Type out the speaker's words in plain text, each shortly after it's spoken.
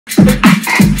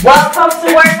Welcome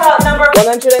to workout number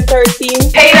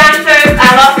 113. Hey dancers, I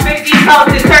lost 15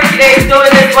 pounds in 30 days doing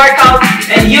this workout,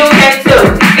 and you can too.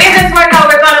 In this workout,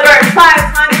 we're going to burn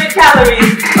 500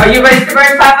 calories. Are you ready to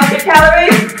burn 500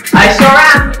 calories? I sure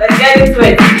am. Let's get into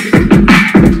it.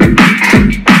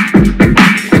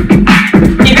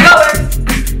 Keep it going.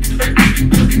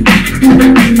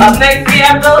 Up next, we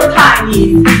have those high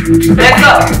knees. Let's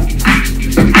go.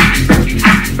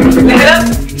 Lift it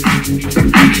up.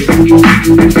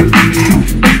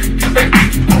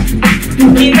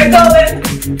 Keep it going.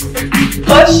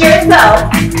 Push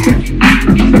yourself.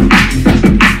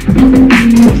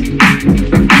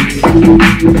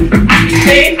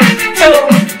 3, 2,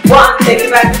 1. Take it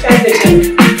back to transition.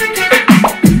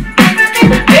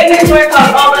 In this workout,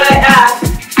 all that I ask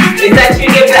is that you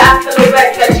give the absolute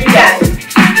best that you can.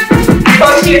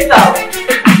 Push yourself.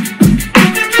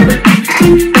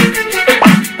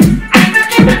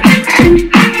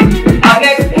 Up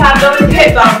next, we have those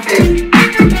hip bounces.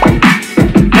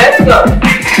 Let's go.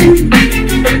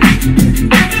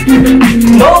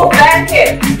 Move that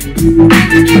hip.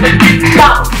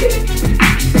 Bounce it.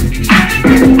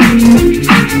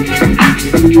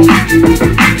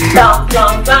 Bounce,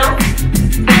 bounce, bounce.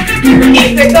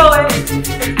 Keep it going.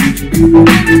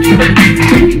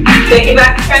 Take it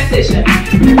back to transition.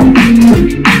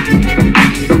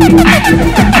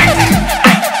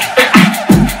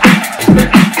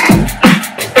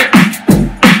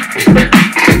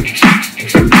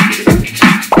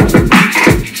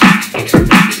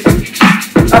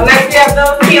 Up next we have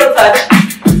those heel touch.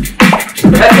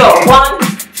 Let's go. 1,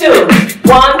 2,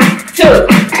 1, 2,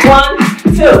 1,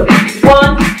 2,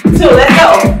 1, 2. Let's go.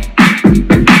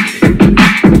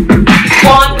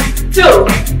 1, 2.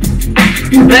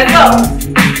 Let's go.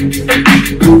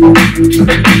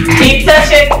 Keep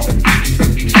touching.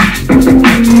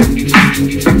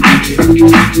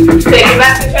 Take it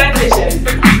back to transition.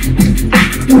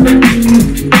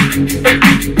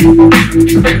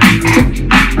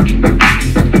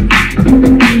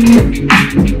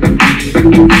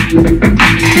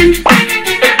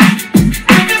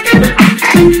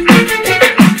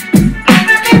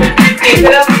 Keep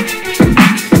it up.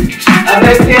 I'm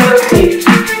going to feel those knees.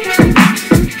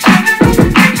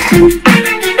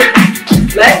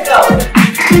 Let's go.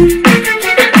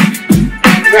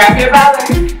 Grab your balance.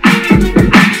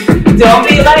 Don't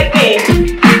be like me.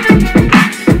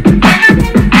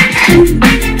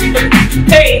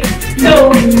 3,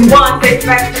 2, 1. Take it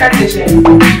back to transition.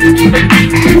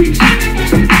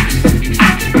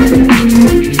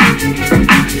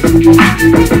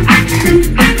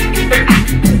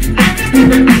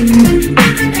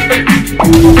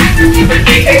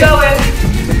 Keep it going.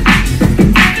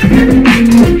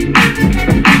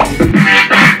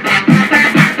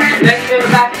 Let's go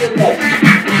back to the left.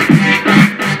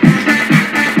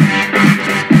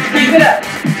 Keep it up.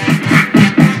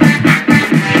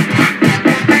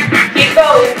 Keep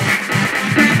going.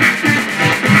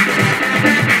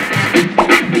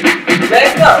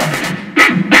 Let's go.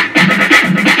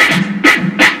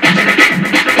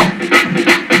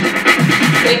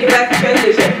 Take it back to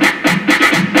transition.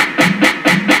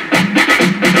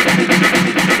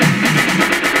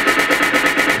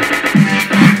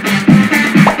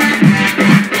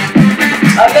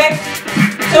 Okay,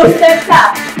 2 step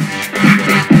tap.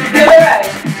 To the right.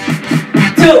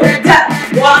 2 tap.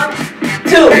 1,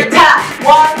 2 tap.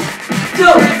 1, 2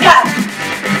 tap.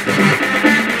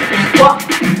 1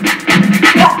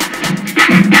 tap.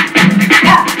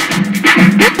 Tap. Tap.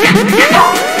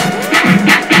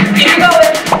 Keep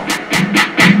going.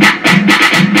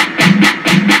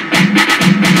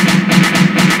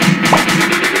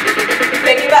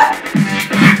 Take it back.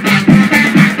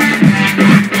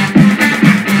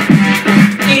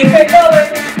 Keep it going.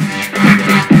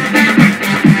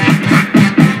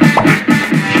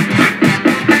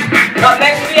 Up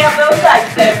next we have those side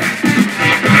steps.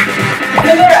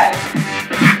 To the right.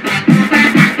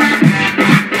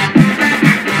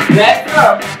 Let's go.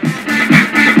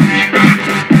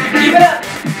 Keep it up.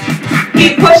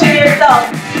 Keep pushing yourself.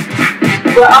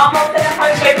 We're almost at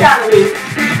 100 calories.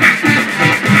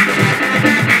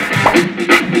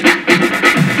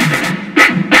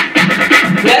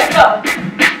 Let's go.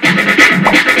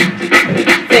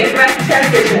 Take it back to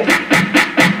transition.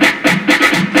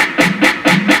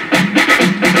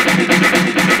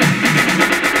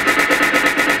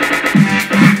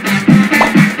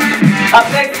 Up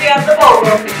next we have the bowl.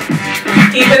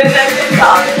 Keep it in nice and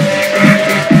solid.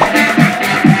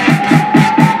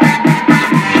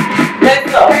 Let's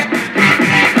go.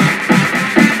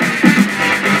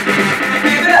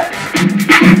 Keep it up.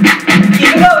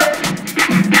 Keep it going.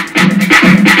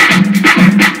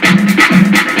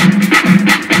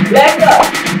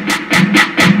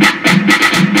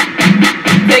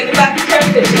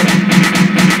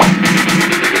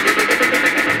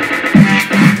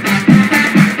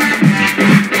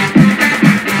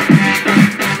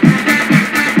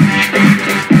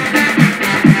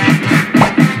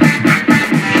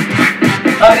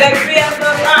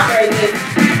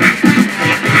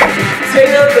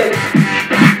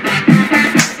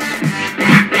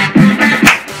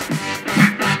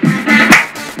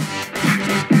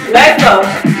 Let's go.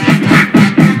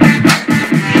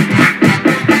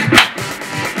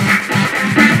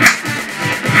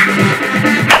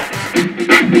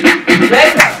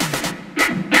 Let's go.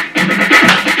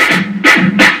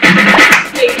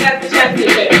 Take that to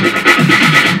transition.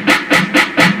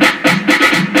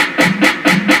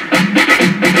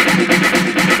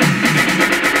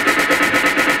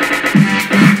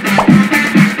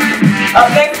 Up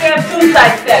next we have 2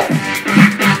 side steps.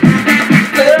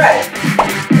 To the right.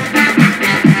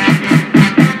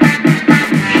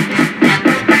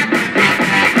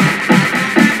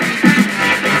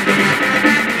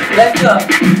 Let's go.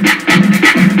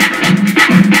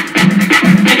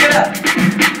 Pick it up.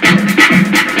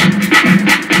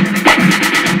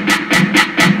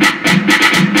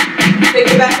 Take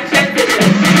it back to transition.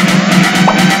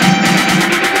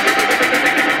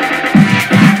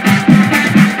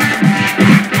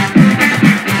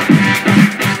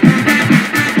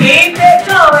 Keep it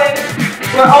going.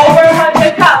 We're over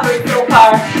 100 calories so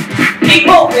far. Keep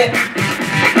moving.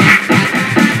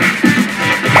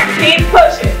 Keep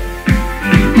pushing.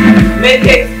 Mid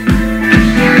kicks.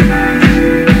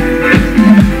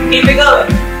 Keep it going.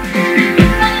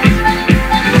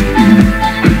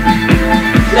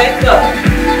 Let's go.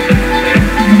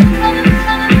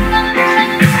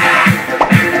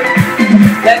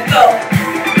 Let's go.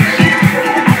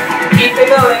 Keep it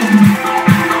going.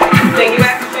 Take it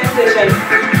back to transition.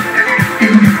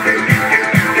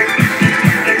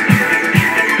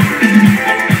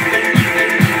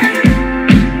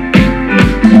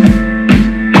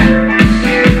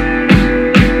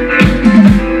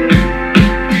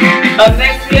 Up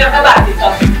next we have the body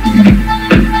top.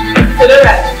 To the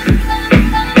right.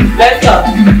 Let's go.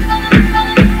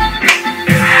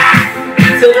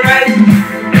 To the right.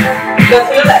 Go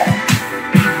to the left.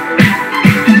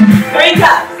 3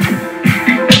 times.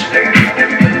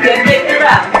 Then take it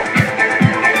around.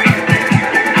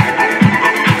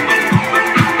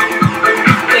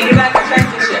 Take it back to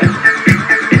transition.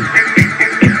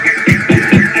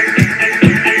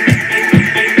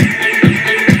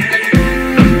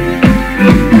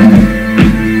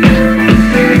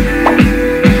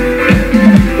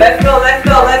 Let's go, let's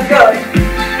go, let's go.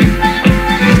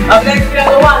 Up next we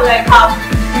have the 1 leg hop.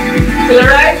 To the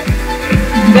right,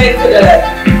 then to the left.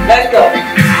 Let's go.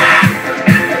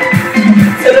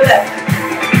 To the left.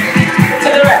 To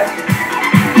the right.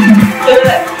 To the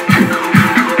left.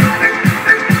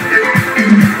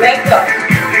 Let's go.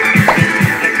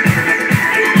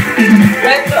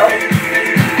 Let's go.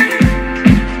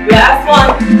 Last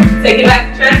one. Take it back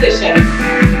to transition.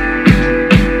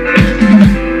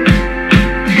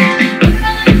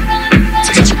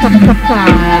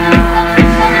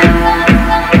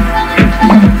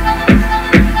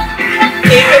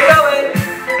 Keep it going.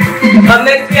 Up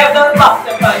next we have the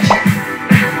lobster punch.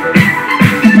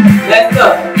 Let's go.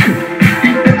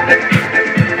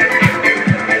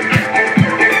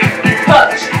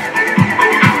 Punch.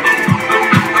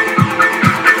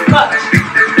 Punch.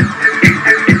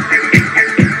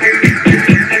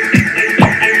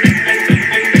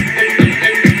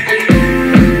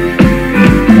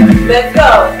 Let's go.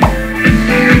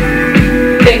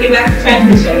 Take it back to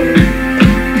transition.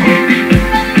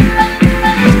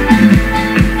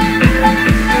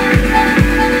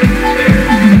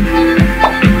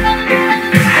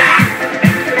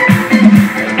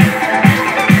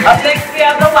 Up next we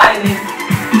have the winding.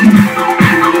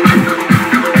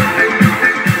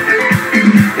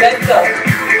 Let's go.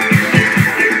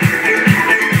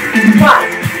 1.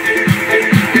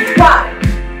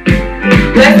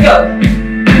 Let's go.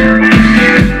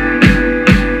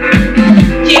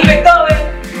 Keep it going.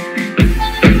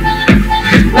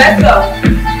 Let's go.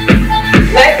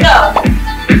 Let's go.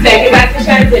 Take it back to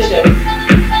transition.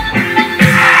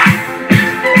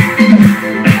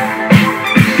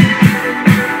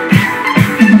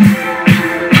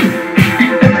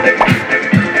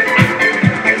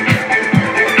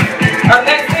 Up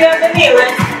next we have the knee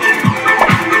lift.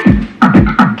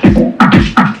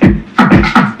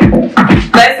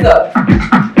 Let's go.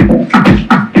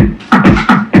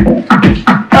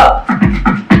 Up.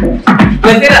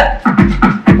 Lift it up.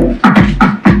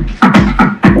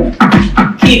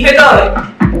 Keep it going.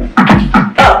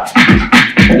 Up.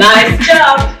 Nice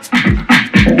job.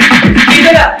 Keep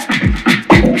it up.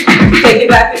 Take it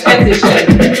back to transition.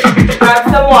 Grab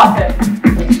some water.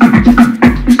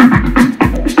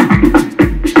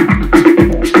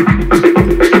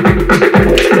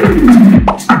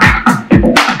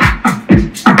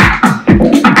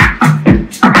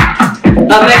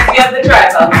 Up next we have the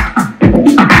tripod.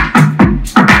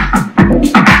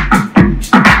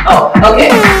 Oh,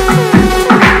 okay.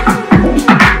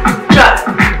 Try.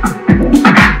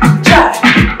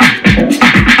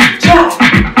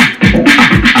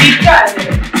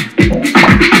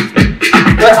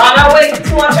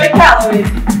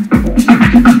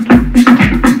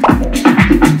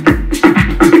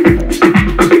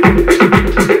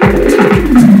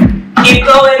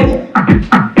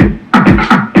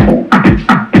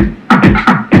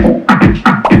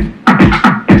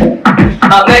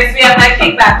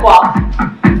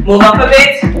 Move up a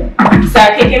bit.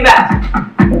 Start kicking back.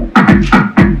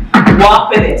 Walk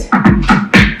with it.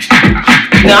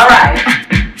 Alright.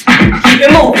 Keep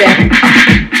it moving.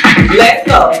 Let's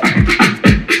go.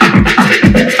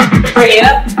 Bring it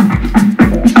up.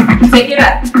 Take it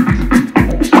back.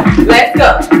 Let's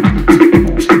go.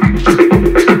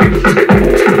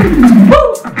 Woo.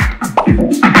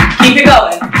 Keep it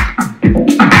going.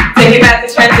 Take it back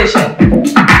to transition.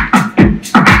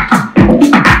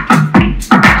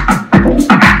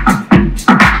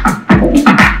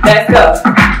 Let's go.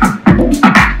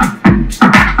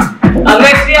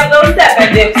 Next we have those step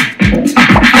and dips.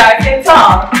 Starting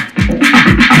tall.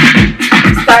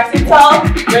 Starting tall.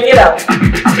 Bring it up.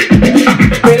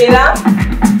 Bring it up.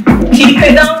 Keep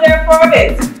it down there for a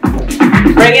bit.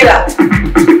 Bring it up.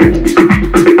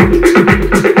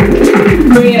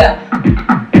 Bring it up.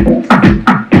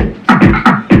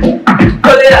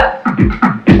 Pull it up.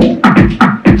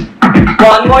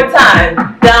 One more time.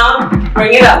 Down.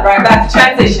 Bring it up. Right back to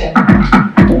transition.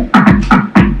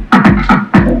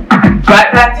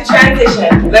 Right back to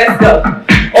transition. Let's go.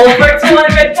 Over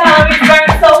 200 calories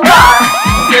burned so far.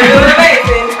 You're doing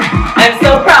amazing. I'm so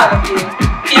proud of you.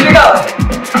 Keep it going.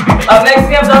 Up next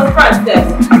we have those front steps.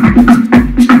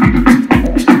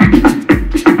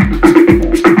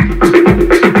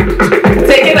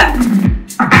 Take it back.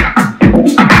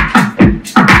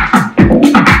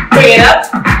 Bring it up.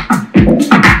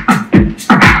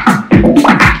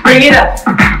 Bring it up.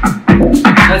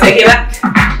 Now take it back.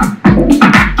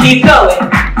 Keep going.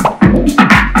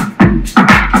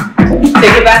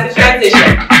 Take it back to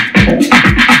transition.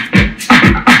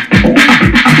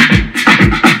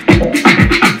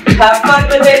 Have fun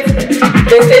with it.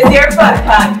 This is your fun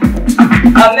time.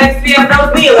 Up next we have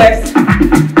those kneelers.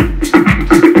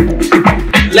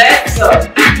 Let's go.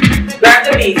 Grab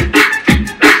the beat.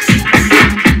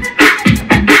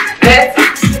 Let's.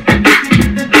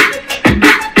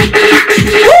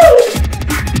 Woo!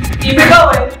 Keep it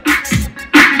going.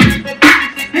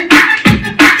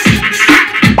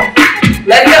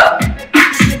 Let go.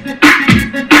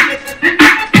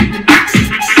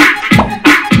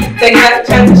 Take it back to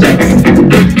transition.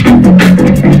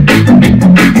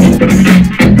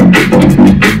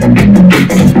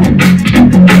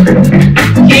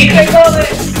 Keep it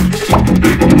going.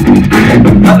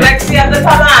 Up next we have the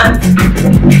balance.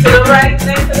 To the right,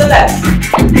 then to the left.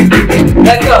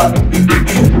 Let's go.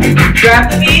 Grab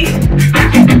the beat.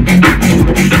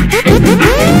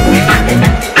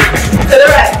 To the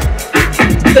right.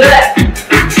 To the left,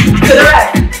 to the right,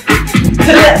 to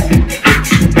the left,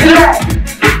 to the right.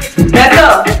 Let's go.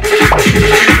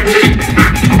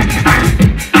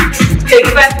 Take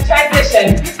it back to transition.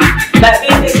 That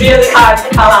beat is really hard to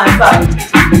balance on.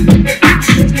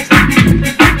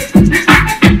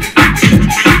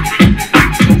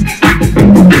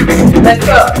 Let's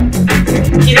go.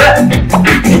 Keep it up.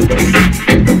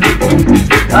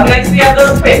 Up next we have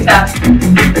those quick taps.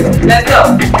 Let's go.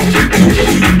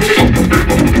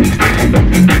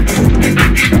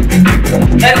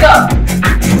 Let's go.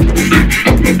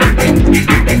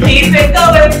 Keep it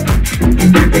going.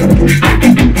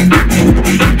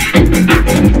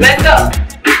 Let's go.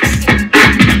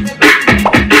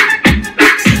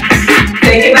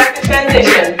 Take it back to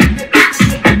transition.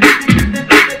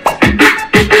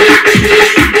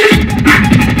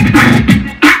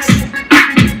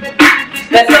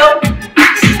 Let's go.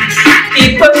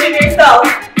 Keep pushing yourself.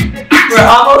 We're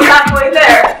almost halfway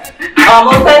there.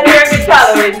 Almost at 300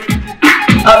 calories.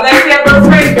 Up next we have those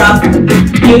straight drops.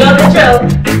 You know the drill.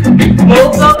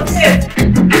 Move those hips.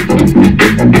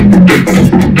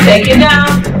 Take it down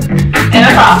and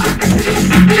across.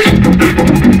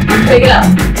 Take it up.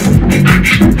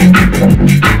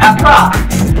 Across.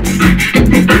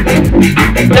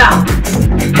 Down.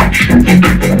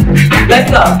 Let's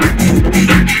go.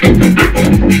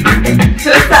 To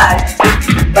the side.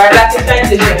 Right back to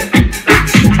transition.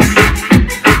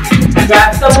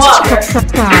 Grab some water.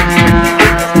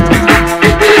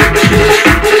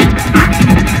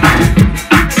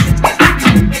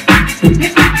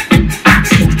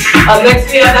 Up next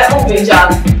we have that moving jog.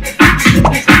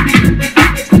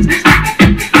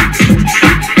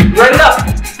 Run it up.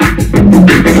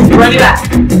 Run it back.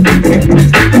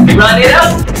 Run it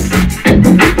up.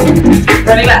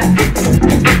 Run it back.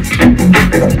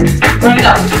 Run it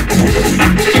up.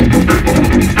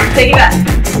 Take it back.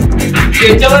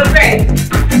 You're doing great.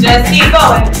 Just keep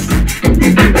going.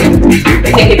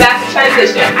 Take it back to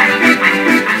transition.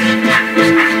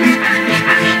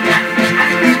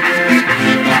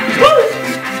 Woo!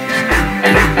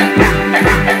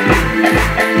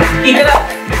 Keep it up.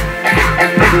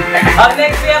 Up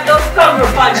next we have those cover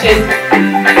punches.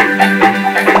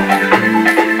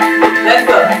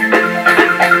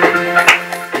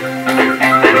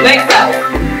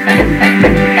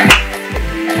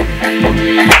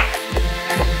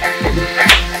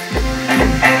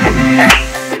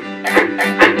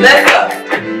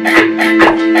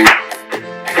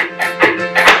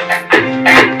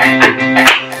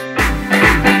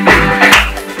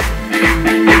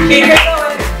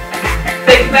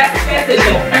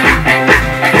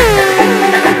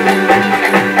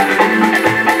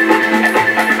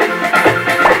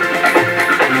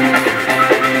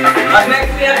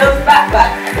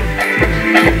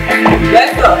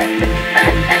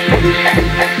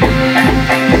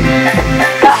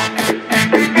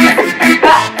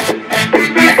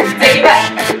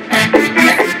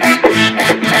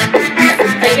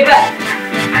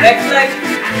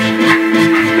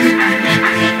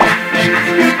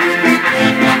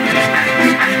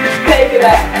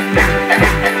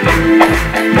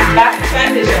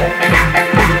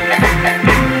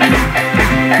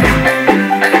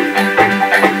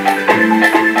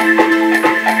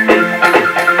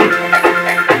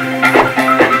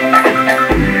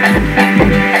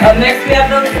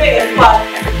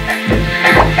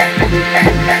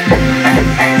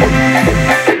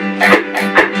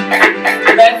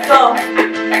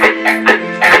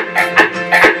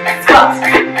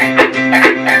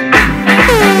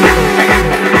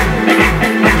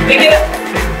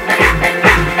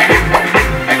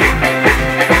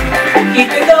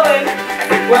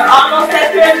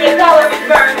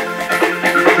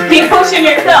 pushing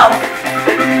yourself.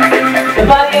 The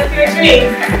body of your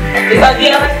dreams is on the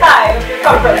other side of your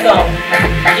comfort zone.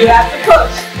 You have to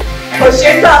push. Push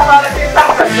yourself out of your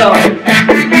comfort zone.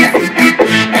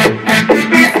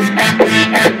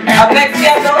 Up next, we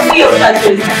have those heel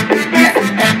touches.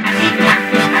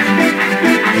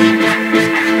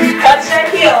 Touch that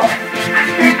heel.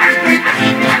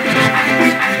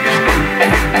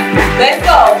 Let's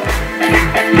go.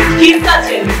 Keep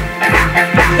touching.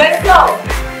 Let's go.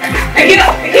 Pick it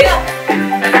up, pick it up.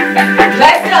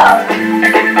 Let's go.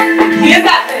 You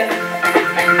got this.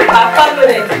 Have fun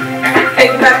with it.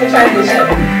 Take it back to transition.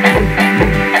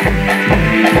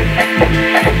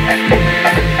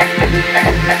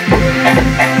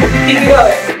 Keep it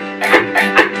going.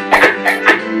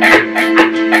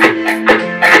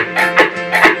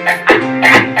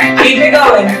 Keep it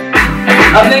going.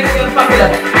 Up next, you'll pump it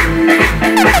up.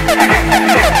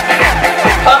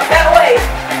 Pump that way.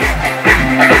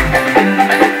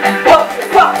 Pump it,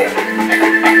 pump it.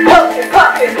 Pump it,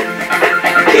 pump it.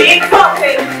 Keep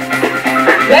pumping.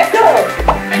 Let's go.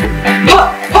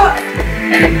 Pump, pump.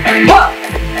 Pump.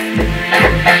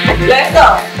 Let's go.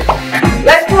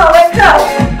 Let's go, let's go.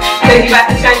 Take it back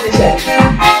to transition.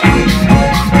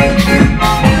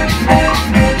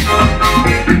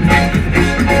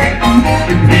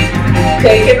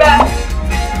 Take it back.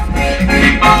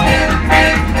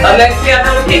 Up next, we have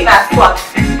another kick back squat.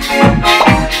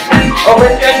 Over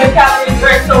 300 calories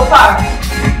burned so far.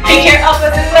 Kick your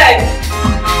opposite leg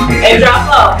and drop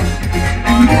low.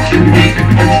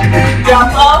 Drop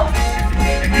low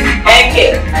and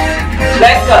kick.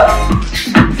 Let's go.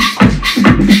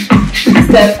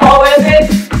 Step forward a bit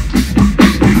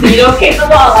so you don't kick the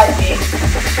wall like me.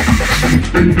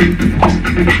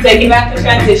 Take it back to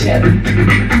transition.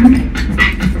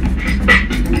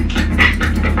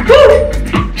 Woo!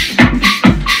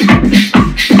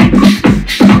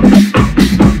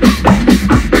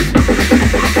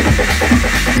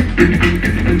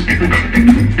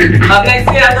 Up next,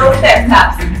 we have those step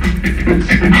taps.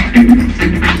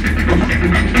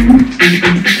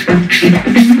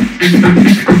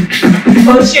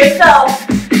 Push yourself.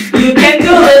 You can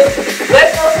do this.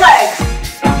 Lift those legs.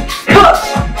 Push.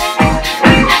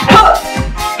 Push.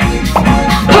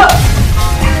 Push.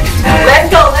 Let's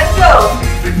go, let's go.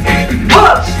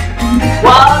 Push.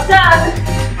 Well done.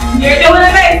 You're doing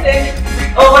amazing.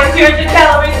 Over 200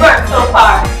 calories burned so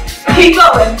far. Keep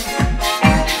going.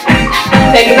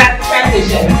 Take it back to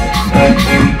transition.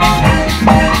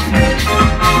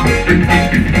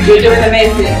 You're doing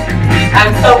amazing.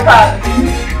 I'm so proud of you.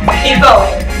 Keep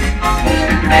going.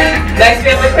 Next, we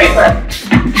have the creeper.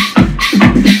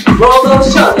 Roll those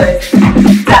shoulders.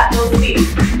 Tap those feet.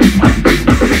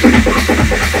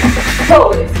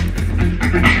 Hold it.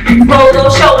 Roll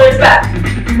those shoulders back.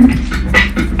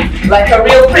 Like a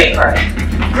real creeper.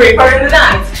 Creeper in the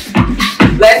night.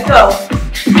 Let's go.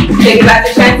 Take it back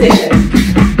to transition.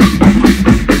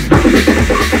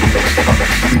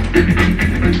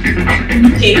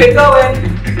 Keep it going.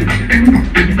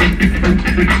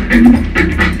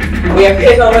 We have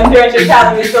hit over 300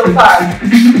 calories so far.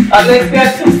 Up next, we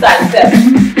have 2 side steps.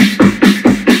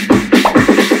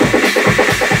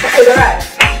 To the right.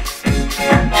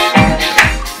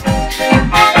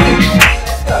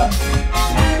 Let's go.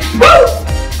 Woo!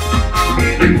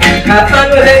 Have fun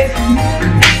with it.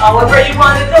 However you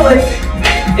want to do it.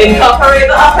 Incorporate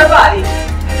the upper body.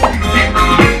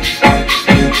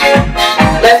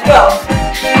 Let's go.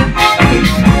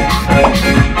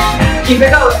 Keep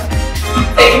it going.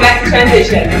 Take it back to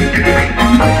transition.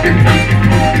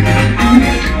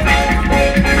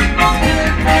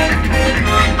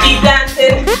 Keep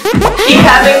dancing. Keep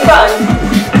having fun.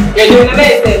 You're doing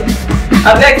amazing.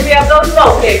 Up next, we have those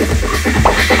low kicks.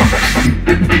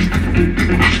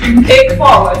 Kick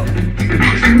forward.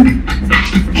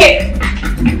 Kick.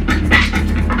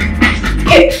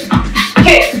 Kick.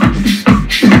 Kick.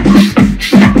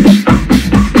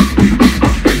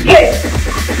 Kick.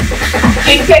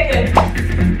 Keep kicking.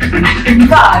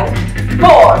 5,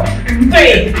 4,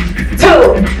 3, 2,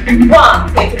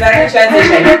 1. Take it back to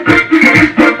transition.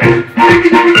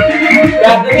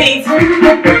 Grab the beat.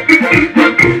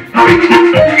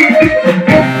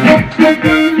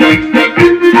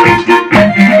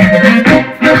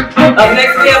 Up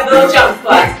next, we have little jump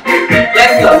squats.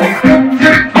 Let's go.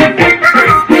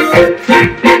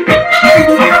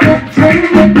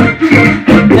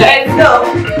 Let's go.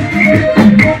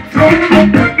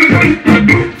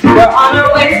 We're on our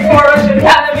way to 400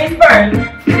 calories burned.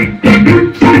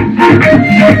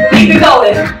 Keep it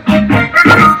going.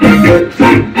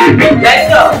 Let's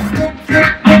go.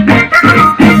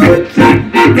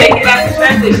 Take it back to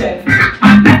transition.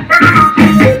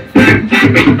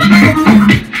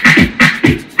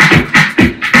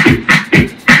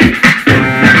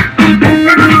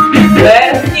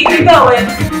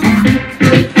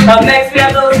 Up next, we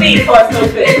have those feet torso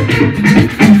twist.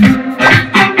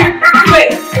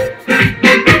 Twist.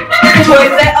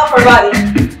 Twist that upper body.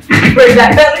 Bring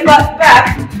that belly button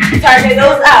back. Target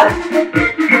those abs.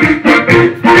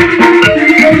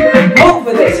 Move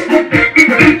with it.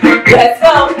 Let's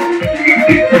go.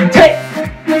 Twist.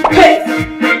 Twist.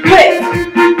 Twist.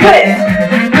 Twist.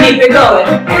 Keep it going.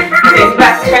 Take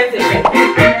back to transition.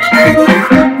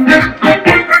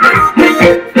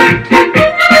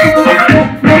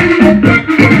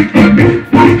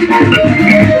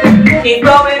 Keep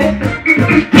going.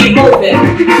 Keep moving.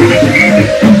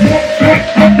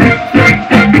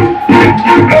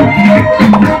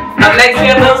 Up next, we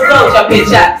have those slow jumping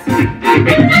jacks.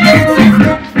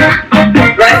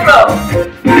 Let's go.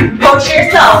 Push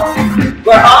yourself.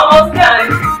 We're almost done.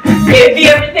 Give me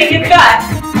everything you've got.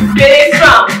 Finish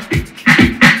strong.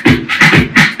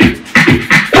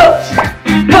 Push,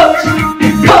 push,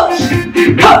 push,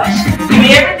 push. Give me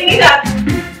everything you got.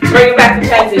 Bring it back to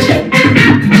transition.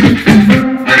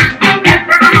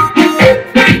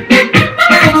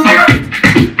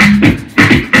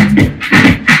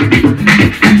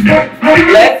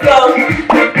 Let's go.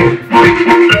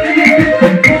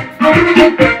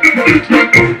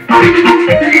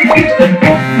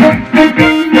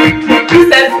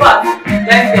 Step squat.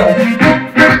 Let's go.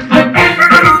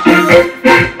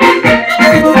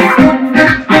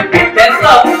 Let's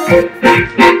go.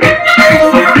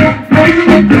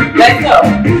 Let's go.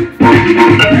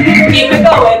 Keep it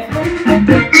going.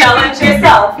 Challenge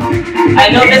yourself. I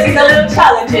know this is a little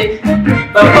challenging,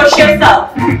 but push yourself.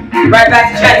 Right back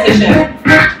to transition.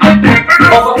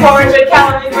 Over 400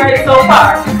 calories burned so far.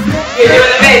 You're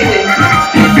doing amazing.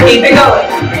 Keep it going.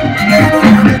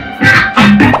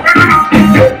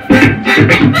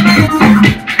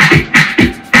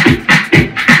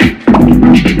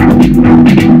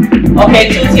 Okay,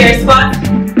 2-tier squat.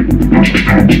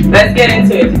 Let's get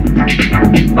into it.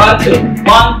 1, 2.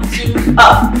 1, 2,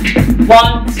 up.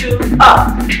 1, 2, up.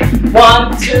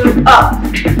 1, 2, up.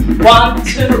 1,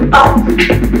 2, up.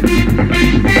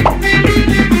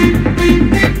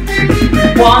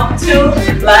 1, 2.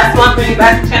 Last one, bring it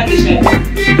back to transition.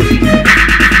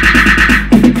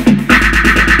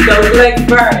 Those legs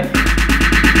burn.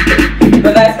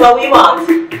 But that's what we want.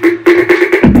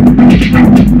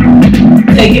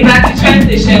 Take it back to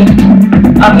transition.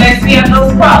 Up next, we have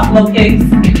those cross low kicks.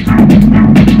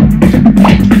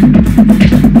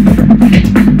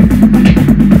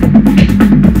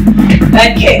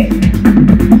 And kick.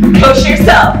 Push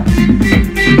yourself.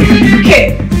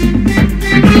 Kick.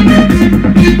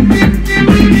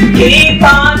 Keep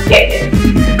on kicking.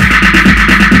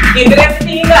 Give it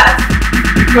everything you got.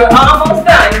 We're almost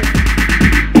done.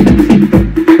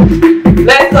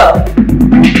 Let's go.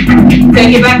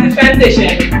 Take it back to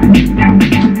transition.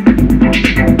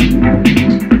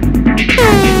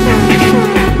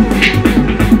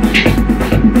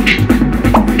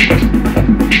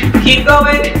 Keep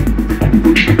going.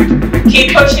 Keep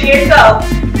pushing yourself.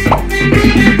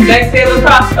 Next, we have a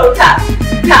cross toe tap.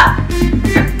 Tap.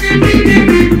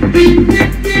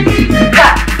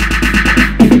 Tap.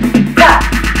 Tap.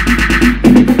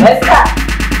 Let's tap.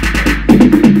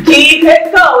 Keep it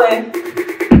going.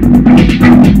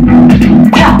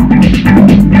 Tap.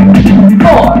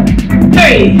 4,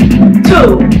 3,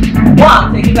 2,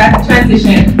 1. Take it back to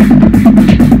transition.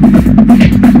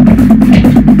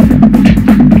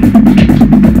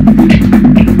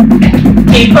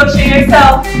 Keep pushing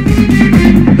yourself.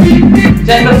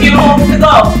 Just a few moves to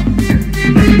go.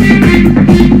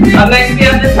 Up next, we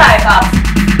have the side hop.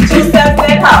 2 steps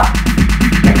and hop.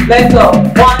 Let's go. 1,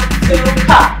 2,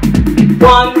 hop.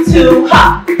 1, 2,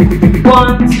 hop.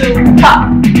 1, 2, hop.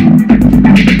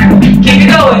 Keep it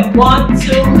going. 1,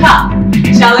 2, hop.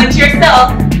 Challenge yourself.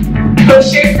 Push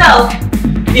yourself.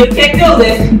 You can do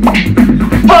this.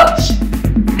 Push.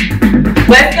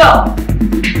 Let's go.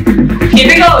 Keep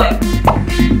it going.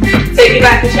 Take it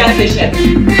back to transition.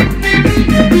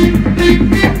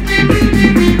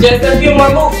 Just a few more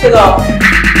moves to go.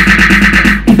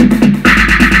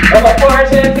 Over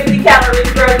 450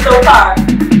 calories burned so far.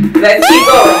 Let's keep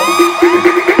going.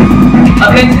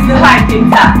 Up next is the high kick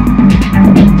tap.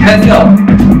 Let's go.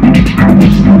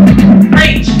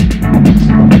 Reach.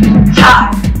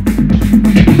 High.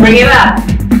 Bring it up.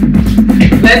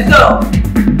 Let's go.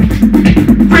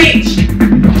 Reach.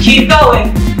 Keep going.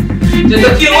 Just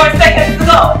a few more seconds to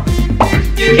go.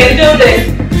 You can do this.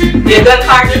 You've done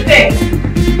harder things.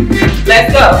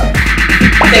 Let's go.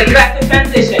 Take it back to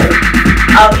transition.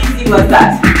 How easy was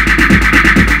that?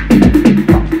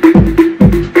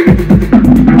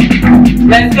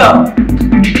 Let's go.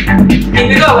 Keep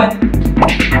it going.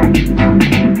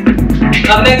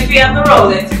 Up next, we have to roll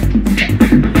it.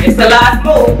 It's the last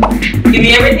move. Give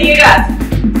me everything you got.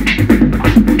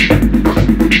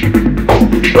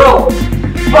 Roll,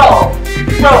 roll,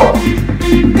 roll,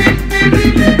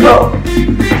 roll.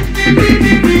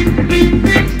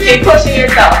 Keep pushing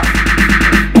yourself.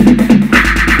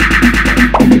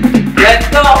 Let's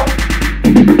go.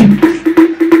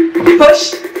 Push.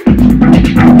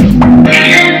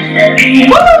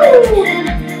 Woo!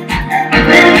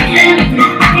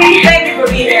 Thank you for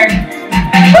being here.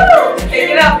 Woo! Take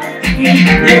it up.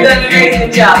 You've done an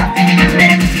amazing job.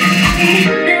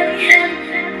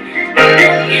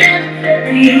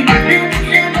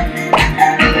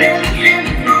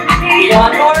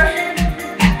 One more.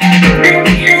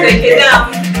 Take it down.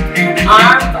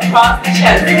 Arm across the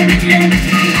chest.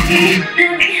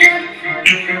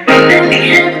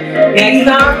 Next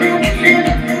arm.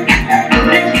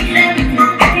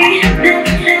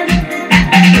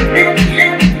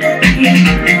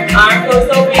 Arm goes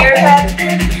over your head.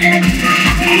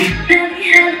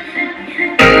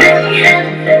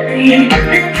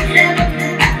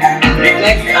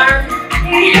 Next arm.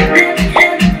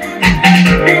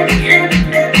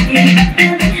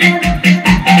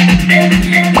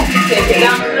 Take it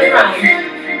down to the ground.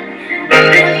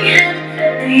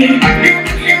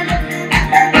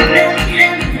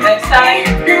 Next side.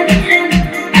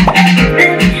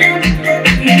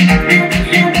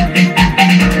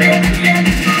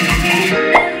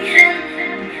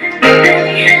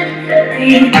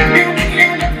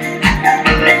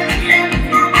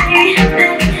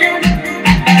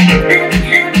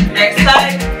 Next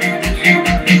side.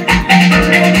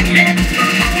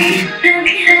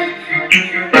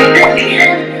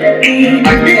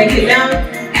 Take it down.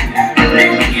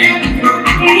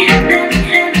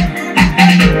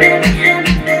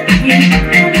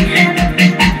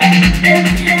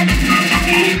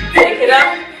 Take it up.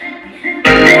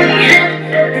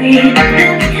 Take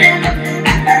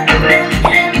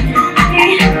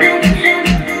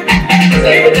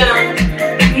it down.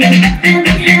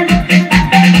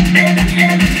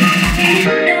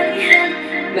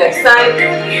 Next side.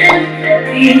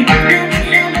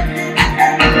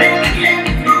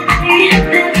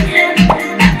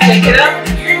 Take it up.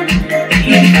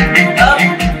 Up.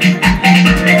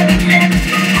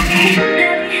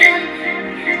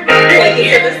 Take it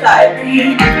to the side.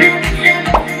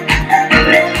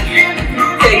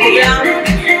 Take it down.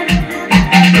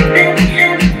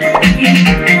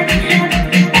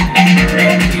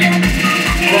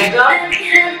 Back up.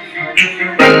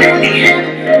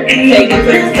 Take it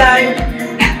to the side.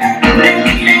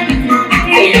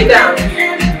 Take it down.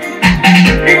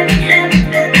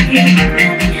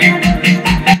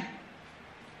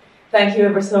 Thank you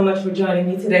ever so much for joining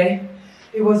me today.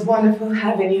 It was wonderful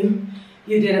having you.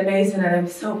 You did amazing and I'm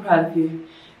so proud of you.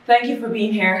 Thank you for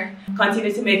being here.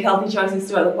 Continue to make healthy choices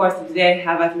throughout the course of the day.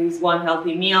 Have at least one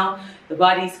healthy meal. The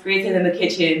body is created in the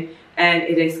kitchen and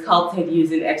it is sculpted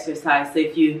using exercise. So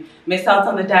if you miss out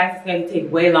on the diet, it's going to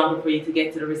take way longer for you to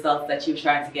get to the results that you're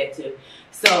trying to get to.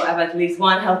 So have at least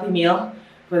one healthy meal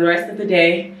for the rest of the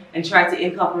day and try to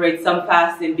incorporate some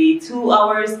fasting, be 2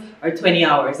 hours or 20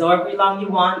 hours. However long you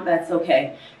want, that's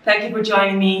okay. Thank you for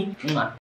joining me. Mwah.